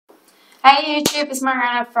Hey YouTube, it's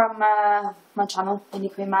Mariana from my channel,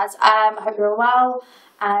 Indie Queen Maz. I hope you're well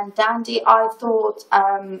and dandy. I thought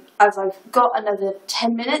as I've got another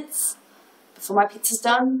 10 minutes before my pizza's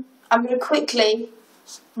done, I'm going to quickly,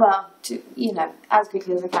 as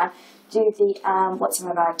quickly as I can, do the what's in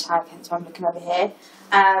my bag tag, hence why I'm looking over here.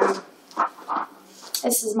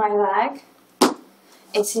 This is my bag.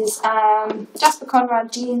 It is Jasper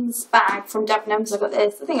Conrad jeans bag from Debenhams. I got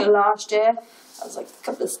this, I think last year. There's like a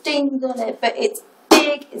couple of stains on it, but it's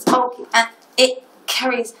big, it's bulky, and it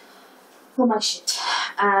carries all my shit.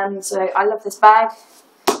 So I love this bag.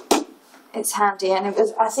 It's handy, and it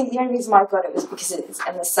was. I think the only reason why I got it was because it's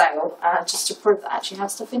in the sale, just to prove that I actually have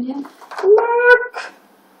stuff in here. Look,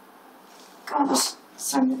 gosh,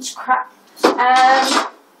 so much crap. So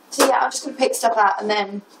yeah, I'm just gonna pick stuff out and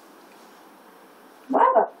then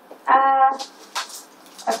whatever.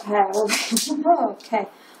 Okay.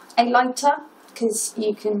 A lighter, because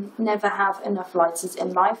you can never have enough lighters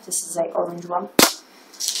in life. This is a orange one.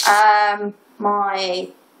 My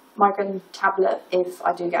migraine tablet, if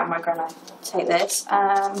I do get a migraine, I take this.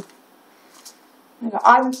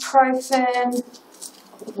 Ibuprofen,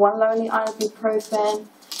 one lonely ibuprofen,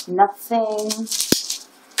 nothing, which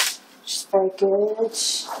is very good.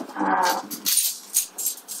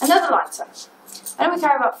 Another lighter. I know we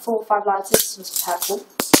carry about 4 or 5 lighters. This was purple.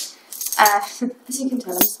 As you can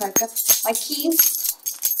tell, I'm a smoker. My keys,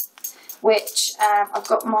 which I've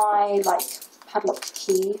got my padlock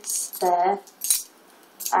keys there.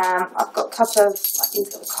 I've got a couple of these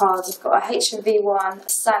little cards. I've got a HMV one, a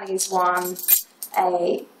Sally's one,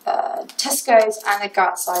 a Tesco's, and a Go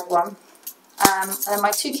Outside one. And then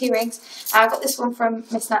my 2 key rings. I got this one from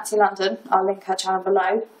Miss Nancy London. I'll link her channel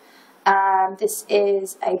below. This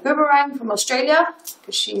is a boomerang from Australia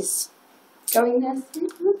because she's going there.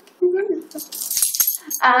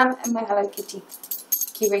 And my Hello Kitty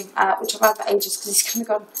keyring, which I've had for ages because it's kind of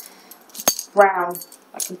gone brown,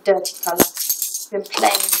 like a dirty colour. It's been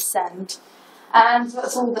playing in the sand. And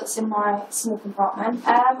that's all that's in my small compartment.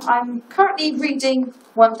 I'm currently reading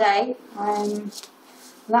One Day. I'm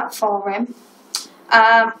that far in.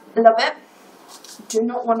 Love it. Do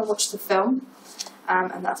not want to watch the film.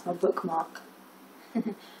 And that's my bookmark.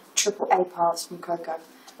 Triple A pass from Coco.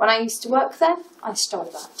 When I used to work there, I stole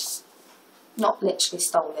that. Not literally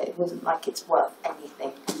stole it. It wasn't like it's worth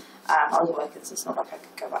anything. I was working, so it's not like I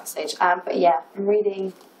could go backstage. But yeah, I'm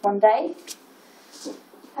reading One Day.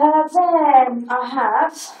 Then I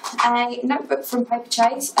have a notebook from Paper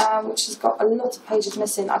Chase, which has got a lot of pages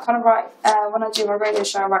missing. I kind of write, when I do my radio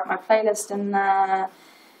show, I write my playlist in there.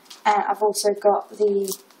 I've also got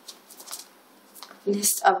the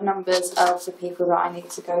list of numbers of the people that I need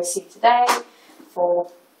to go see today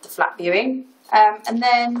for the flat viewing. And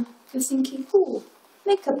then you're thinking, oh,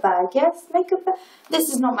 makeup bag, yes, makeup bag. This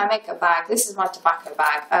is not my makeup bag, this is my tobacco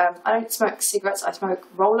bag. I don't smoke cigarettes, I smoke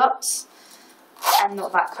roll-ups, and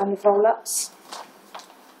not that kind of roll-ups.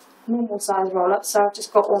 Normal size roll-ups, so I've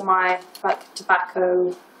just got all my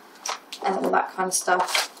tobacco and all that kind of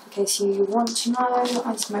stuff. In case you want to know,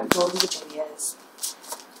 I smoke Golden Virginias.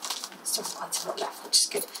 Still quite a lot left, which is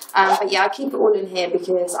good. But yeah, I keep it all in here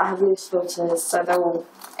because I have loose filters, so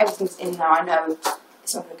everything's in there. I know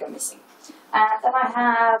it's not going to go missing. Then I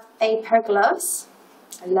have a pair of gloves.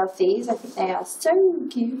 I love these. I think they are so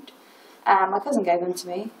cute. My cousin gave them to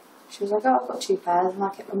me. She was like, oh, I've got 2 pairs, and I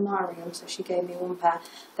kept admiring them, so she gave me 1 pair.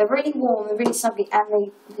 They're really warm, they're really snuggly, and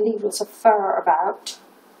they leave lots of fur about.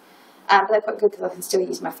 But they're quite good because I can still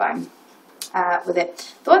use my phone with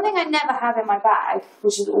it. The one thing I never have in my bag,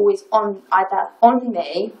 which is always either on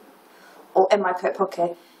me or in my coat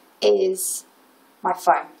pocket, is my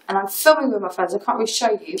phone. And I'm filming with my phone, so I can't really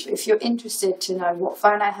show you, but if you're interested to know what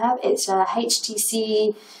phone I have, it's a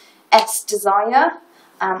HTC S Desire.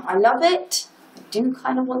 I love it. I do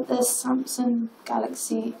kind of want the Samsung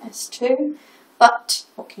Galaxy S2, but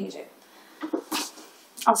what can you do?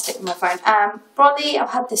 I'll stick with my phone. Brolly, I've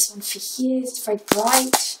had this one for years. It's very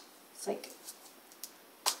bright. It's like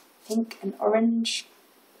pink and orange,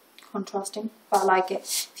 contrasting, but I like it.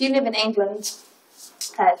 If you live in England,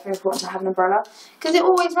 it's very important to have an umbrella because it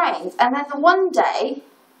always rains. And then the one day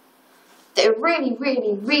that it really,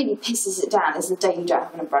 really, really pisses it down is the day you don't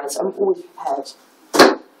have an umbrella. So I'm always prepared.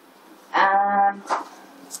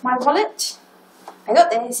 My wallet. I got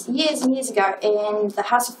this years and years ago in the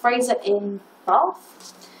House of Fraser in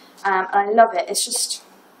Bath, and I love it. It's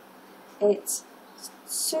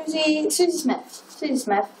Susie Smith.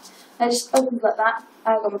 I just opened like that.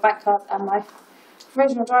 I got my bank card and my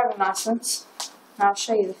provisional driving licence. And I'll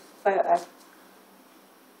show you the photo.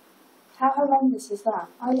 How horrendous is that?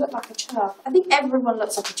 I look like a chav. I think everyone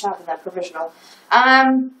looks like a chav in their provisional.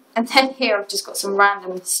 And then here I've just got some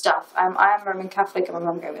random stuff. I am Roman Catholic and my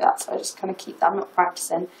mum gave me that, so I just kind of keep that. I'm not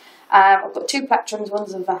practicing. I've got 2 plectrums,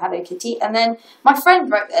 one's of a Hello Kitty, and then my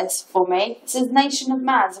friend wrote this for me. It says, "Nation of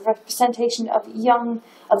Mads, a representation of the young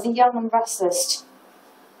and restless."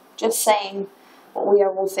 Just saying what we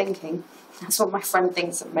are all thinking. That's what my friend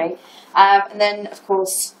thinks of me. And then, of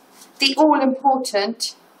course, the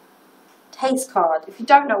all-important taste card. If you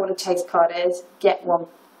don't know what a taste card is, get one.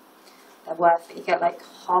 They're worth it. You get like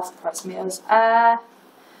half the price meals.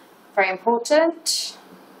 Very important.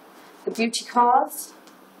 The beauty cards,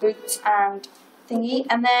 boots and thingy.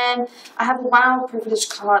 And then I have a WOW privilege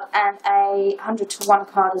card and a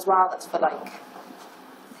 100-to-1 card as well. That's for like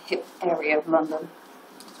the hip area of London.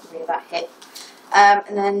 Really that hip.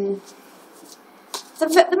 And then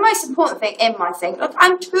the most important thing in my thing. Look,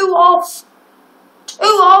 I'm 2 off. 2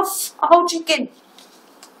 off a whole chicken.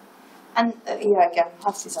 And yeah, again,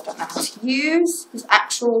 half of these I don't know how to use. There's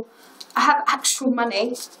I have actual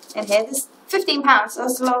money in here. There's £15.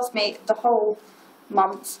 That's to last me the whole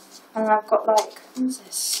month. And I've got like, what is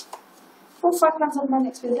this? £4 or £5 on my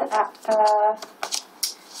next visit at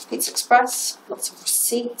Pizza Express. Lots of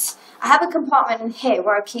receipts. I have a compartment in here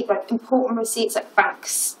where I keep like important receipts, like bank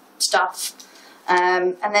stuff.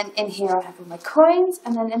 And then in here I have all my coins.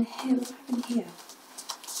 And then in here, what do I have in here?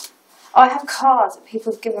 Oh, I have cards that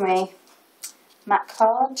people have given me. Mac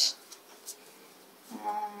card.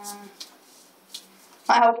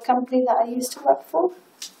 My old company that I used to work for.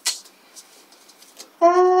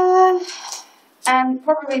 And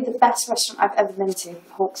probably the best restaurant I've ever been to,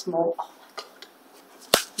 Hawksmoor. Oh my god.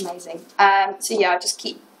 Amazing. So yeah, I just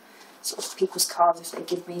keep sort of people's cards if they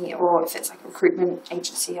give me, or if it's like a recruitment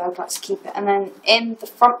agency, I'd like to keep it. And then in the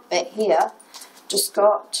front bit here, just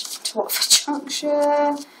got to Watford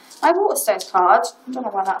Junction. My Waterstones card, I don't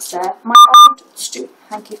know why that's there. My old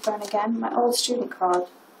thank you phone again. My old student card.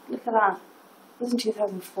 Look at that. It was in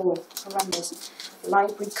 2004. Horrendous.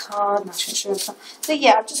 Library card, national insurance card. So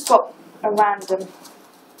yeah, I've just got a random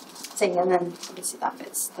thing, and then obviously that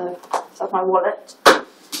bit's that's my wallet.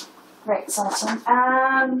 Very exciting.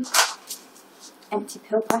 Empty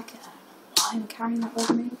pill packet. I don't know why I'm carrying that with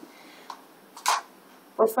me.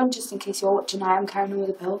 Boyfriend, just in case you're watching, I am carrying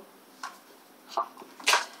another pill.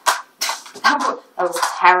 That was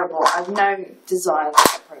terrible. I have no desire to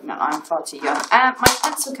get pregnant. I'm far too young. My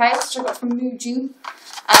pencil case, which I got from Muju.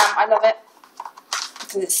 I love it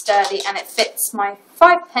because it's sturdy and it fits my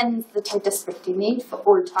 5 pens that I desperately need for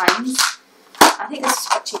all times. I think this is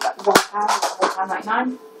quite cheap, like £1 or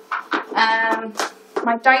 £1.99.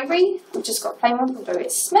 My diary, I've just got plain one from Diary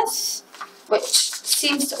Smith, which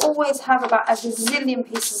seems to always have about a gazillion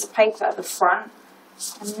pieces of paper at the front.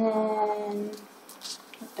 And then,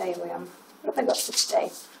 what day are we on? What have I got for today?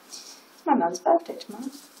 It's my mum's birthday tomorrow.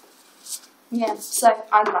 Yeah, so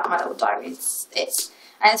I like my little diary. It's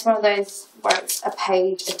one of those where it's a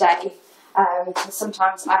page a day. Because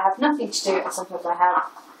sometimes I have nothing to do and sometimes I have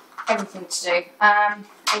everything to do.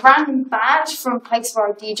 A random badge from a place where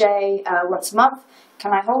I DJ once a month.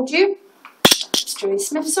 Can I Hold You? It's Julie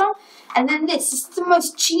Smith's song. And then this is the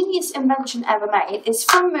most genius invention ever made. It's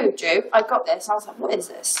from Muju. I got this and I was like, what is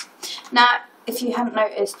this? Now, if you haven't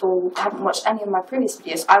noticed or haven't watched any of my previous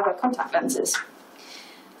videos, I wear contact lenses.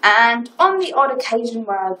 And on the odd occasion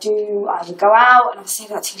where I do either go out and I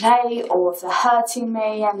stay out too late, or if they're hurting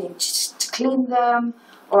me, I need to clean them,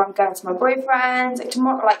 or I'm going to my boyfriend's. Like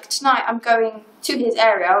tomorrow, like tonight, I'm going to his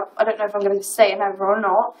area. I don't know if I'm going to be staying over or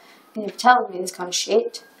not. He tells me this kind of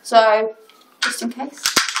shit. So, just in case.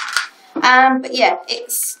 But yeah,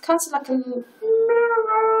 it's kind of like a little...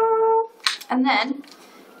 And then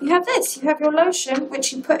you have this. You have your lotion,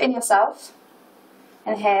 which you put in yourself,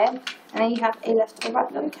 in here, and then you have a left or right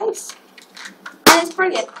little case. And it's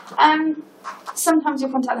brilliant. Sometimes your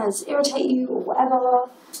contact lenses irritate you or whatever.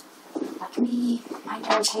 Like me, might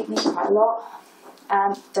irritate me quite a lot.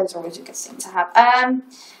 Those are always a good thing to have. And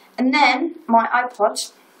then my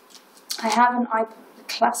iPod. I have an iPod, a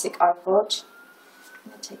classic iPod.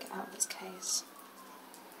 I'm going to take it out of this case.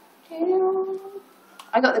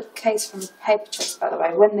 I got the case from Paper Chase, by the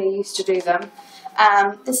way, when they used to do them.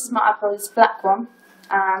 This is my iPod, it's a black one.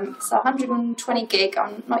 It's 120 gig,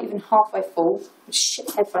 I'm not even halfway full.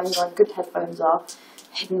 Shit headphones are, good headphones are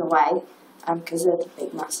hidden away, because they're the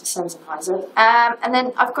big massive Sennheiser. And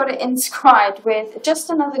then I've got it inscribed with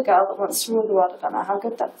Just Another Girl That Wants to Rule the World. I don't know how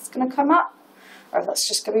good that's going to come up, or if that's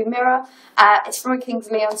just going to be Mirror. It's from a Kings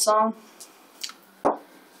Leon song.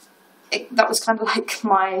 That was kind of like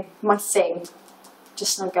my thing.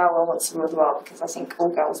 Just Another Girl That Wants to Rule the World, because I think all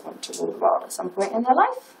girls want to rule the world at some point in their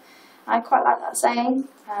life. I quite like that saying.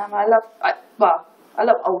 I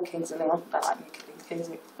love old Kings of Leon. I don't like new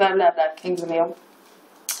Kings of Leon.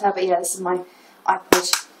 But yeah, this is my iPod.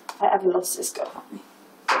 If I ever lost this, God help me.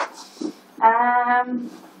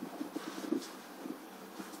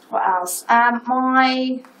 What else?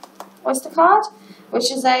 My Oyster card,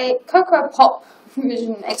 which is a Cocoa Pop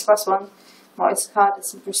Vision Express one. My Oyster card and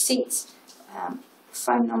some receipts,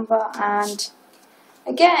 phone number, and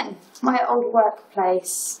again, my old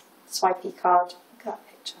workplace swipey card. Look at that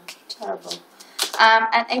picture, terrible.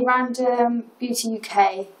 And a random Beauty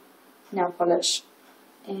UK nail polish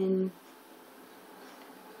in.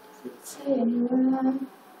 Does it say anywhere?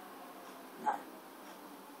 No.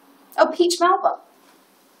 Oh, Peach Melba.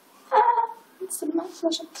 It's a nice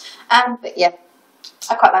version. But yeah,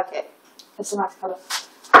 I quite like it. It's a nice colour.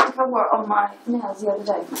 I think I wore it on my nails the other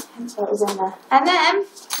day, hence why it was in there. And then,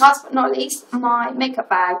 last but not least, my makeup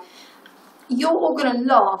bag. You're all going to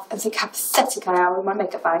laugh and think how pathetic I am with my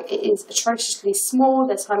makeup bag. It is atrociously small.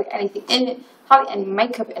 There's hardly anything in it, hardly any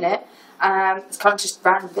makeup in it. It's kind of just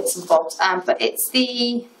random bits and bobs. But it's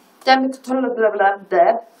the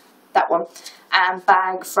that one,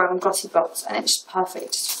 bag from Glossy Box, and it's just perfect.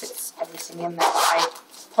 It just fits everything in there that I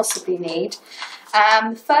possibly need.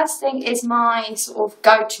 The first thing is my sort of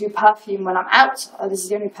go-to perfume when I'm out. This is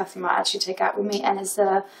the only perfume I actually take out with me, and it's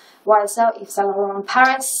the YSL Yves Saint Laurent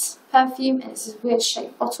Paris perfume, and it's this weird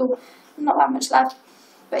shaped bottle. Not that much left,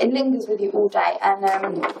 but it lingers with you all day. And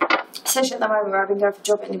especially at the moment where I've been going for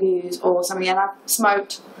job interviews or something, and I've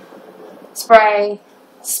smoked, spray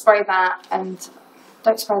that, and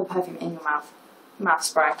don't spray the perfume in your mouth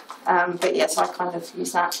spray. But yeah, so I kind of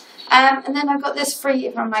use that. And then I've got this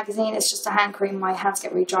free from a magazine. It's just a hand cream. My hands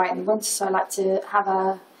get really dry in the winter, so I like to have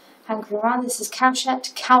a hand cream around. This is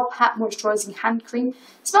Cowshet Cowpat Moisturising Hand Cream.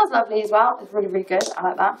 It smells lovely as well. It's really, really good. I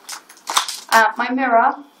like that. My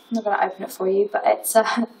mirror, I'm not going to open it for you, but it's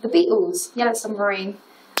the Beatles Yellow Submarine,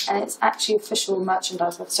 and it's actually official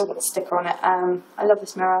merchandise. I've still got the sticker on it. I love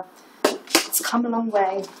this mirror. It's come a long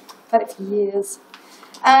way. I've had it for years.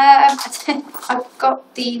 I've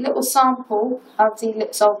got the little sample of the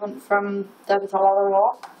lip solvent from the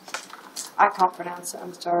I can't pronounce it,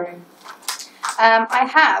 I'm sorry. I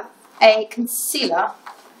have a concealer,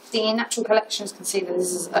 the Natural Collections concealer.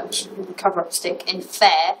 This is actually the cover-up stick in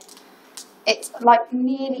Fair. It's like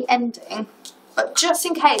nearly ending, but just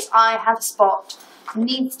in case I have a spot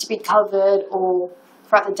needs to be covered or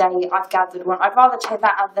throughout the day I've gathered one, I'd rather take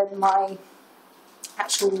that out than my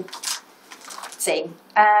actual thing.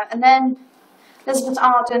 And then Elizabeth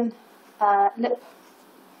Arden lip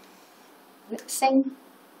thing,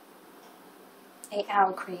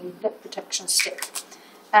 8-hour cream lip protection stick.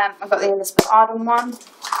 I've got the Elizabeth Arden one.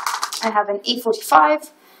 I have an E45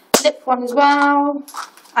 lip one as well.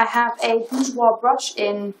 I have a boudoir brush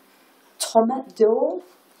in Tomate d'Or.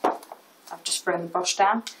 I've just thrown the brush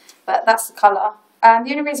down, but that's the colour. The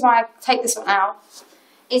only reason why I take this one out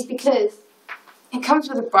is because it comes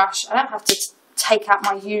with a brush. I don't have to take out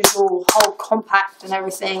my usual whole compact and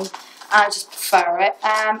everything. I just prefer it.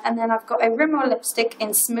 And then I've got a Rimmel lipstick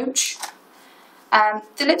in Smooch.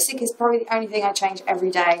 The lipstick is probably the only thing I change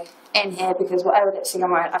every day in here, because whatever lipstick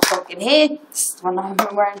I'm wearing, I've got in here. This is the one I'm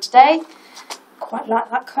wearing today. Quite like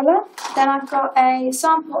that colour. Then I've got a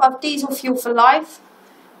sample of Diesel Fuel for Life,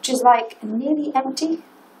 which is like nearly empty.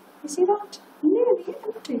 You see that? Nearly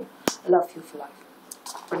empty. I love Fuel for Life.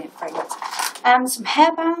 Brilliant fragrance. Some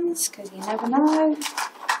hairbands, because you never know.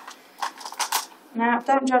 Now,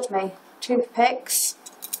 don't judge me. Toothpicks.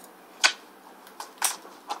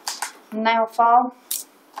 Nail file.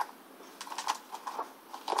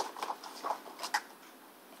 I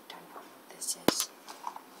don't know what this is.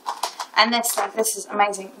 And this is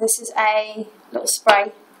amazing. This is a little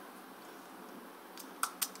spray.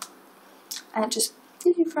 And it just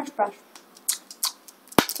gives you a fresh brush.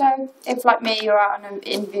 So, if like me, you're out on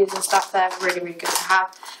interviews and stuff, they're really, really good to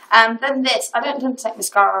have. Then this, I don't tend to take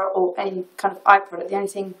mascara or any kind of eye product. The only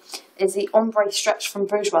thing is the Ombre Stretch from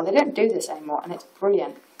Bourjois. They don't do this anymore, and it's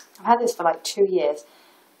brilliant. I've had this for like 2 years,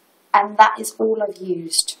 and that is all I've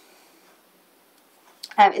used.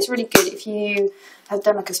 It's really good if you have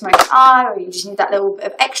done like a smoky eye, or you just need that little bit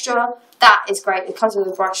of extra. That is great. It comes with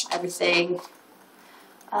a brush and everything.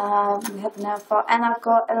 We have the nail file, and I've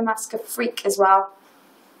got a Damaska Freak as well.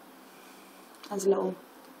 As a little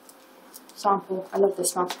sample. I love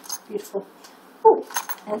this one. It's beautiful. Oh,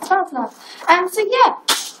 and it smells nice. So yeah,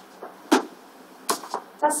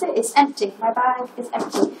 that's it. It's empty. My bag is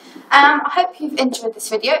empty. I hope you've enjoyed this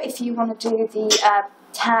video. If you want to do the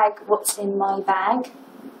tag what's in my bag,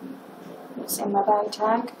 what's in my bag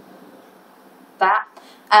tag, that.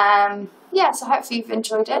 Yeah, so hopefully you've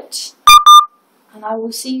enjoyed it, and I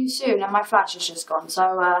will see you soon. And my flash is just gone,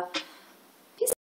 so